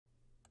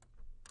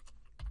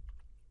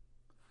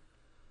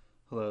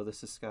Hello,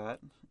 this is Scott,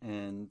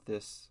 and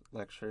this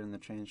lecture in the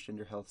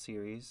Transgender Health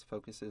series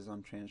focuses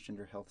on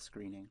transgender health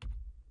screening.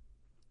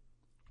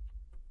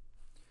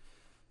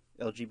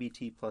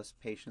 LGBT plus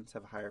patients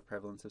have a higher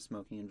prevalence of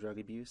smoking and drug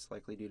abuse,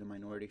 likely due to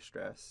minority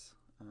stress.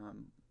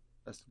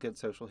 A good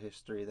social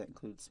history that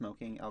includes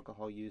smoking,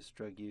 alcohol use,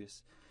 drug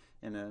use,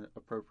 and an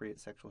appropriate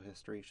sexual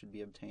history should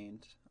be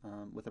obtained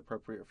with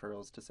appropriate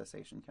referrals to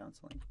cessation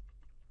counseling.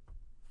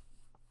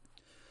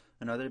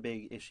 Another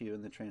big issue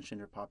in the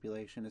transgender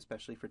population,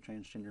 especially for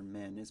transgender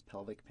men, is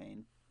pelvic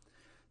pain.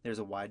 There's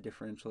a wide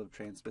differential of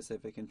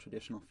trans-specific and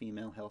traditional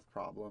female health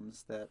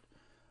problems that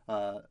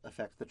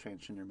affect the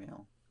transgender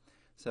male.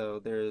 So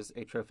there's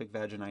atrophic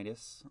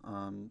vaginitis.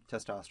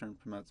 Testosterone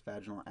promotes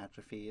vaginal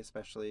atrophy,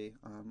 especially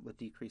with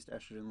decreased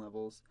estrogen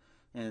levels.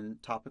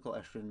 And topical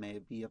estrogen may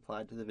be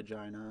applied to the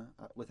vagina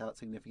without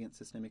significant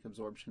systemic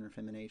absorption or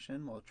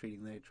femination while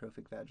treating the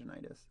atrophic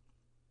vaginitis.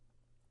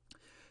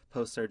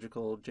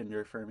 Post-surgical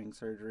gender-affirming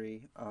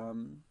surgery,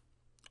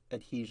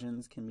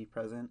 adhesions can be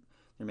present.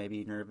 There may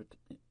be nerve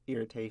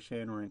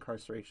irritation or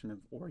incarceration of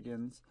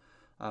organs.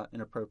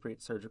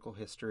 Inappropriate surgical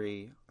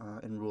history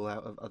and rule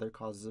out of other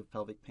causes of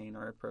pelvic pain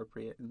are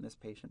appropriate in this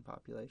patient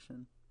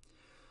population.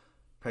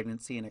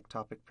 Pregnancy and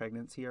ectopic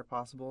pregnancy are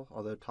possible.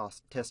 Although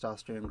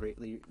testosterone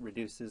greatly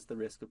reduces the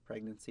risk of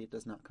pregnancy, it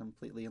does not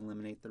completely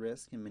eliminate the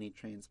risk, and many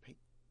trans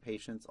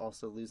patients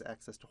also lose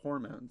access to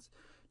hormones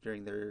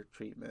during their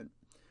treatment.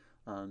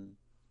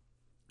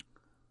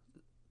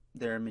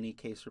 There are many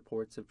case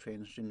reports of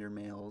transgender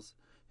males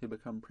who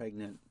become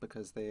pregnant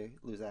because they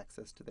lose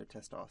access to their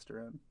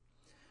testosterone.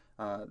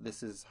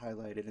 This is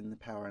highlighted in The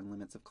Power and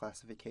Limits of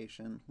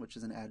Classification, which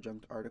is an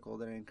adjunct article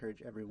that I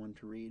encourage everyone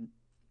to read.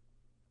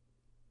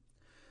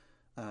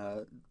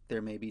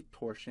 There may be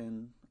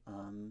torsion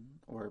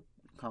or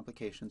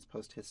complications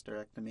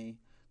post-hysterectomy.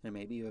 There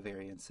may be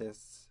ovarian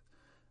cysts.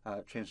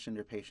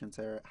 Transgender patients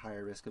are at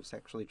higher risk of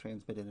sexually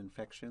transmitted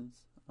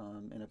infections,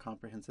 and a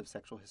comprehensive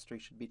sexual history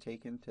should be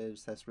taken to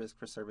assess risk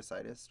for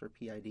cervicitis or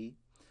PID.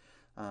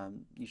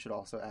 You should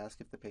also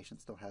ask if the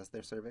patient still has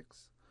their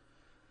cervix.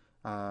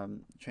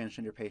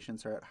 Transgender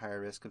patients are at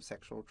higher risk of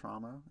sexual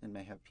trauma and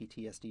may have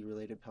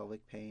PTSD-related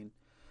pelvic pain.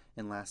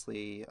 And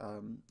lastly,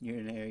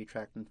 urinary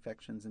tract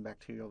infections and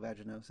bacterial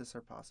vaginosis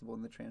are possible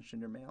in the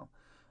transgender male.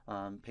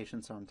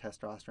 Patients on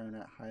testosterone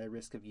are at higher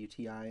risk of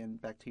UTI and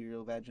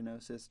bacterial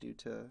vaginosis due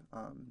to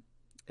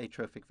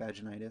atrophic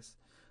vaginitis.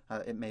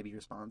 It may be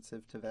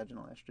responsive to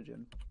vaginal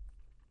estrogen.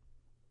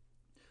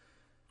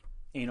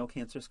 Anal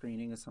cancer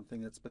screening is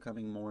something that's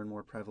becoming more and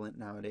more prevalent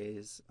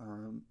nowadays,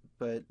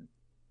 but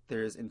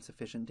there is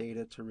insufficient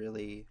data to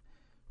really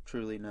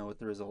truly know what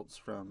the results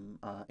from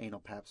anal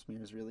pap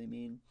smears really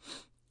mean.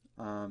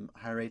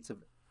 High rates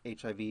of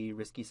HIV,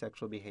 risky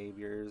sexual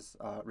behaviors,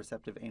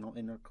 receptive anal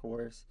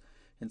intercourse,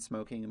 and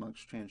smoking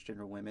amongst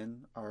transgender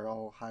women are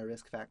all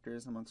high-risk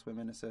factors amongst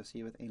women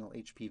associated with anal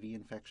HPV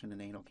infection and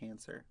anal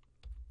cancer.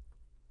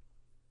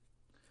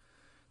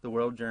 The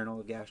World Journal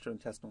of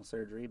Gastrointestinal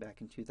Surgery back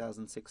in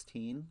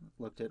 2016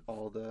 looked at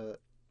all the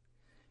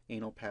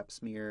anal pap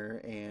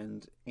smear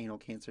and anal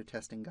cancer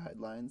testing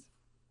guidelines,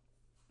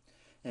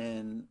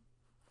 and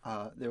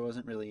there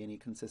wasn't really any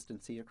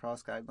consistency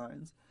across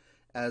guidelines.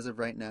 As of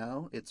right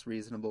now, it's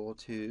reasonable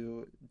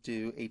to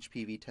do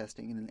HPV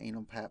testing and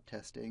anal pap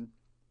testing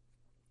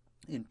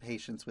in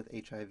patients with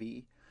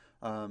HIV,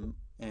 and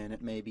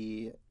it may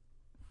be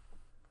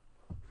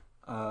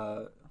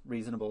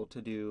reasonable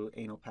to do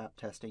anal pap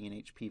testing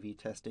and HPV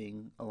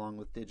testing along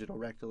with digital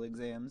rectal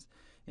exams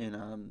in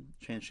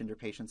transgender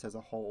patients as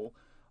a whole,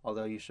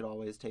 although you should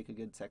always take a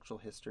good sexual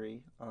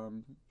history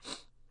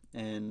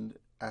and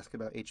ask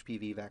about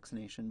HPV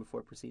vaccination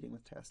before proceeding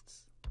with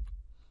tests.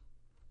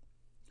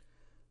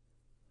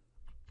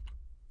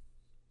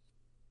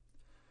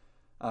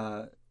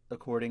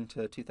 According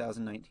to a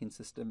 2019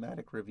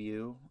 systematic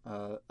review,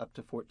 up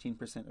to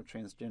 14% of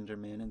transgender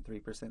men and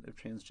 3% of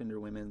transgender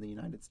women in the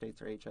United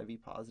States are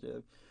HIV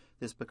positive.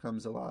 This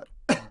becomes a lot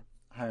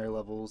higher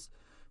levels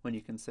when you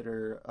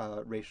consider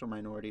racial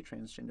minority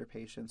transgender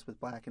patients,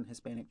 with Black and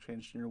Hispanic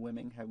transgender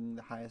women having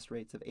the highest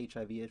rates of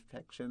HIV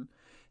infection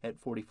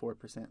at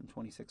 44% and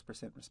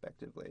 26%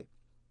 respectively.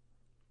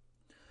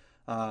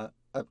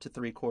 Up to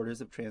 3/4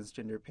 of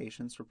transgender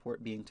patients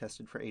report being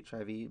tested for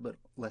HIV, but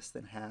less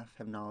than half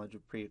have knowledge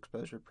of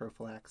pre-exposure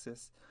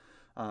prophylaxis.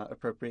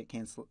 Appropriate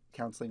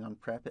counseling on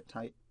PrEP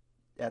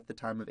at the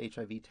time of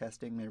HIV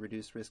testing may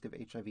reduce risk of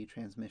HIV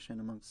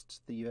transmission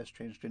amongst the U.S.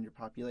 transgender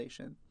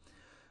population.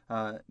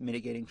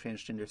 Mitigating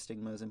transgender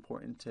stigma is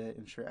important to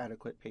ensure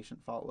adequate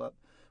patient follow-up.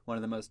 One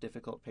of the most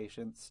difficult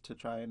patients to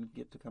try and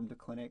get to come to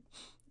clinic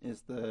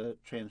is the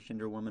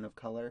transgender woman of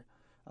color.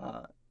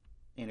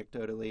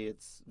 Anecdotally,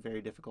 it's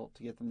very difficult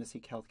to get them to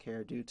seek health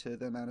care due to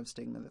the amount of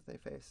stigma that they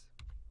face.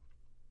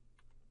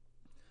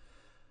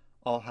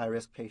 All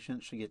high-risk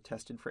patients should get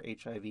tested for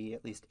HIV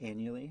at least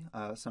annually.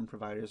 Some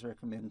providers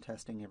recommend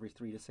testing every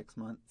 3 to 6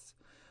 months.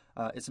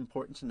 It's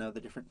important to know the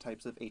different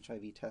types of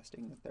HIV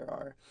testing that there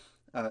are.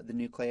 The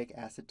nucleic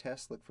acid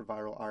tests look for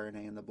viral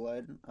RNA in the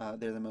blood.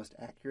 They're the most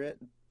accurate,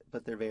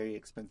 but they're very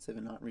expensive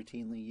and not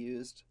routinely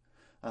used.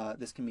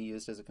 This can be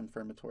used as a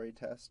confirmatory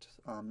test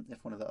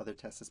if one of the other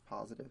tests is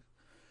positive.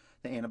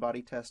 The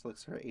antibody test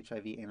looks for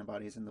HIV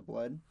antibodies in the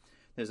blood.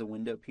 There's a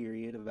window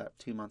period of about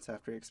 2 months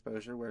after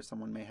exposure where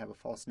someone may have a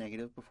false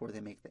negative before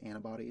they make the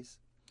antibodies.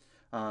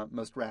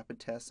 Most rapid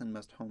tests and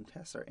most home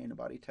tests are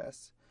antibody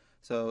tests.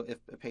 So if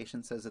a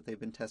patient says that they've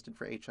been tested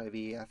for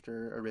HIV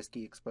after a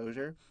risky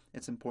exposure,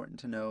 it's important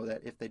to know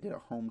that if they did a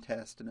home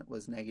test and it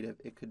was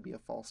negative, it could be a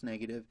false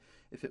negative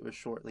if it was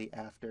shortly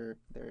after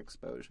their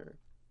exposure.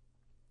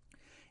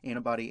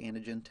 Antibody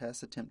antigen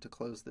tests attempt to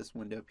close this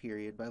window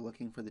period by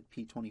looking for the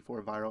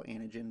P24 viral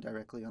antigen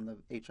directly on the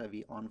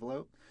HIV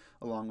envelope,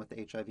 along with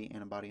the HIV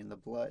antibody in the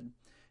blood.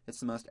 It's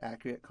the most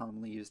accurate,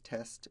 commonly used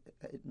test.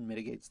 It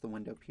mitigates the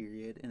window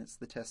period, and it's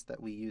the test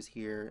that we use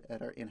here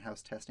at our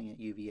in-house testing at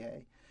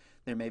UVA.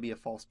 There may be a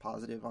false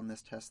positive on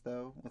this test,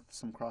 though, with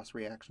some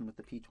cross-reaction with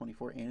the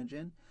P24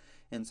 antigen,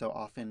 and so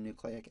often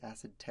nucleic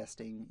acid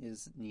testing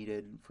is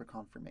needed for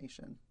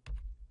confirmation.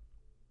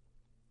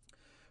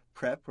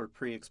 PrEP, or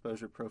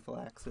pre-exposure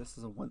prophylaxis,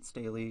 is a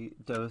once-daily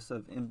dose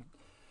of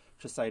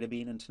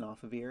emtricitabine and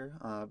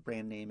tenofovir.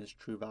 Brand name is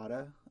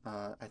Truvada.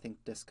 I think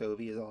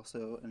Descovy is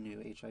also a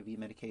new HIV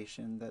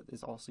medication that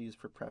is also used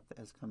for PrEP that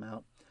has come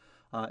out.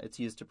 It's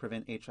used to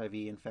prevent HIV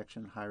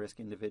infection in high-risk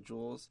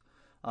individuals.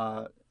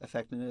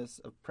 Effectiveness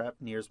of PrEP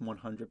nears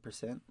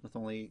 100%, with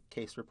only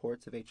case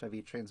reports of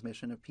HIV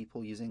transmission of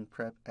people using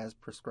PrEP as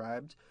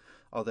prescribed,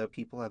 although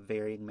people have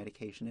varying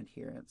medication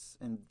adherence,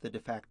 and the de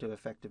facto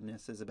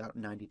effectiveness is about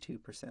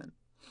 92%.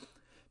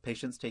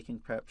 Patients taking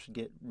PrEP should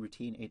get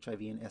routine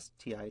HIV and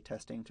STI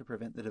testing to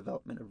prevent the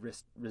development of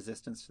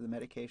resistance to the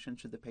medication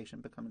should the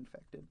patient become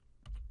infected.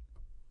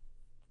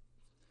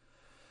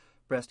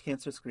 Breast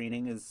cancer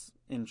screening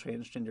in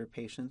transgender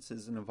patients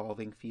is an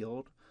evolving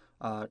field.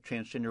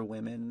 Transgender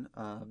women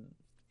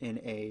in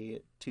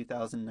a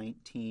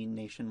 2019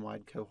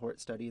 nationwide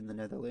cohort study in the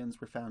Netherlands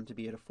were found to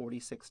be at a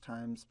 46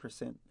 times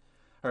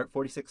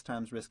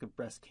risk of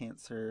breast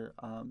cancer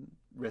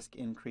risk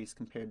increase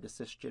compared to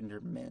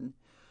cisgender men,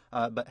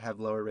 but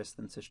have lower risk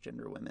than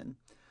cisgender women.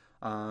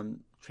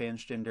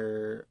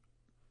 Transgender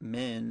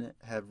men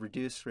have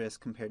reduced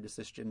risk compared to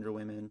cisgender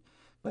women,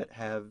 but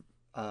have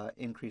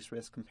increased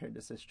risk compared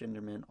to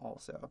cisgender men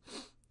also.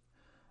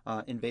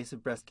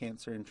 Invasive breast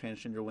cancer in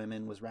transgender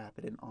women was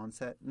rapid in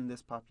onset in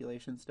this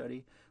population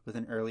study, with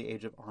an early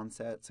age of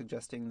onset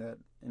suggesting that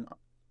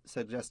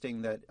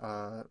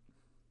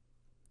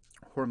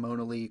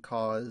hormonally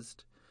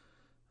caused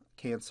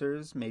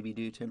cancers may be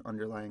due to an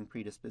underlying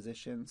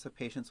predisposition. So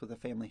patients with a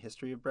family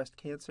history of breast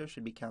cancer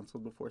should be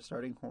counseled before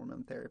starting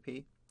hormone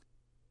therapy.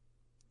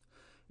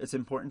 It's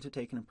important to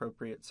take an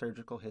appropriate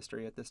surgical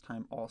history at this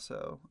time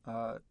also.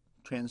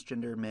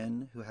 Transgender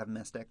men who have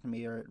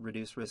mastectomy are at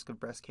reduced risk of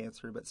breast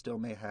cancer, but still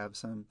may have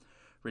some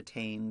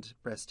retained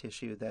breast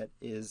tissue that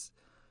is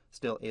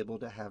still able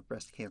to have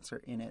breast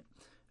cancer in it,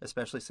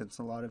 especially since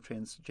a lot of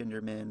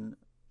transgender men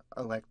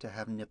elect to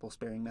have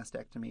nipple-sparing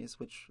mastectomies,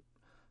 which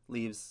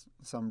leaves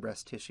some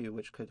breast tissue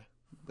which could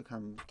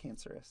become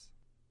cancerous.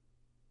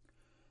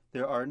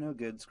 There are no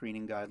good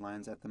screening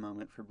guidelines at the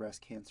moment for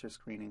breast cancer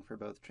screening for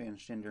both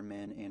transgender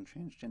men and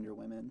transgender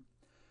women.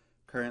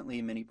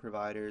 Currently, many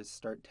providers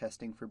start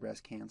testing for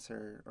breast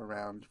cancer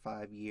around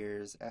 5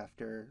 years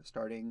after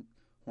starting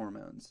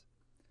hormones.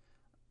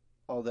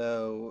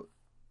 Although,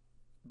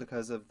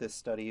 because of this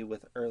study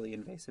with early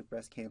invasive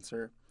breast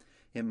cancer,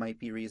 it might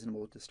be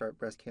reasonable to start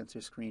breast cancer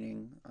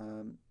screening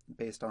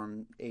based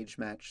on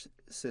age-matched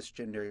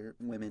cisgender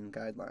women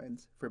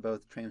guidelines for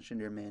both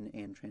transgender men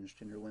and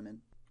transgender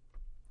women.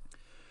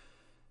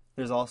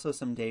 There's also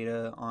some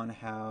data on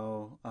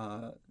how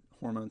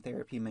hormone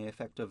therapy may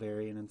affect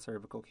ovarian and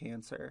cervical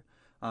cancer.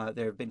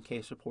 There have been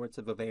case reports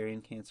of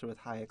ovarian cancer with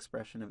high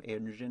expression of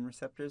androgen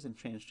receptors in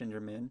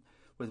transgender men,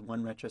 with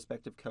one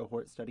retrospective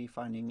cohort study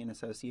finding an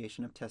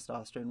association of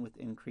testosterone with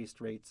increased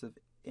rates of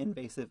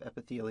invasive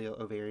epithelial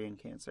ovarian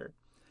cancer.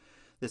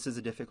 This is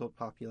a difficult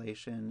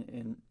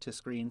population to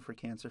screen for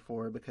cancer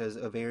for because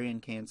ovarian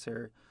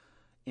cancer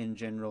in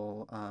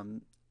general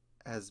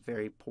has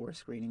very poor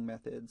screening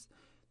methods.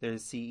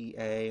 There's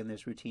CEA and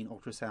there's routine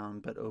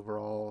ultrasound, but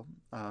overall,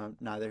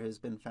 neither has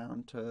been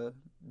found to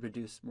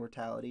reduce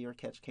mortality or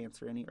catch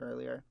cancer any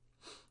earlier.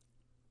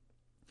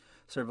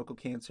 Cervical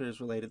cancer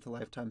is related to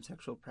lifetime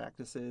sexual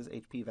practices,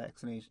 HPV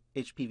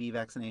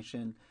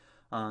vaccination,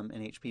 and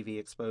HPV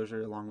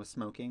exposure, along with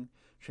smoking.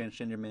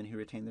 Transgender men who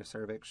retain their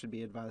cervix should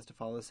be advised to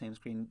follow the same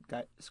screening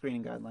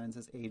guidelines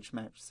as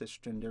age-matched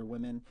cisgender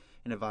women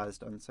and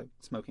advised on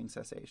smoking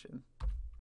cessation.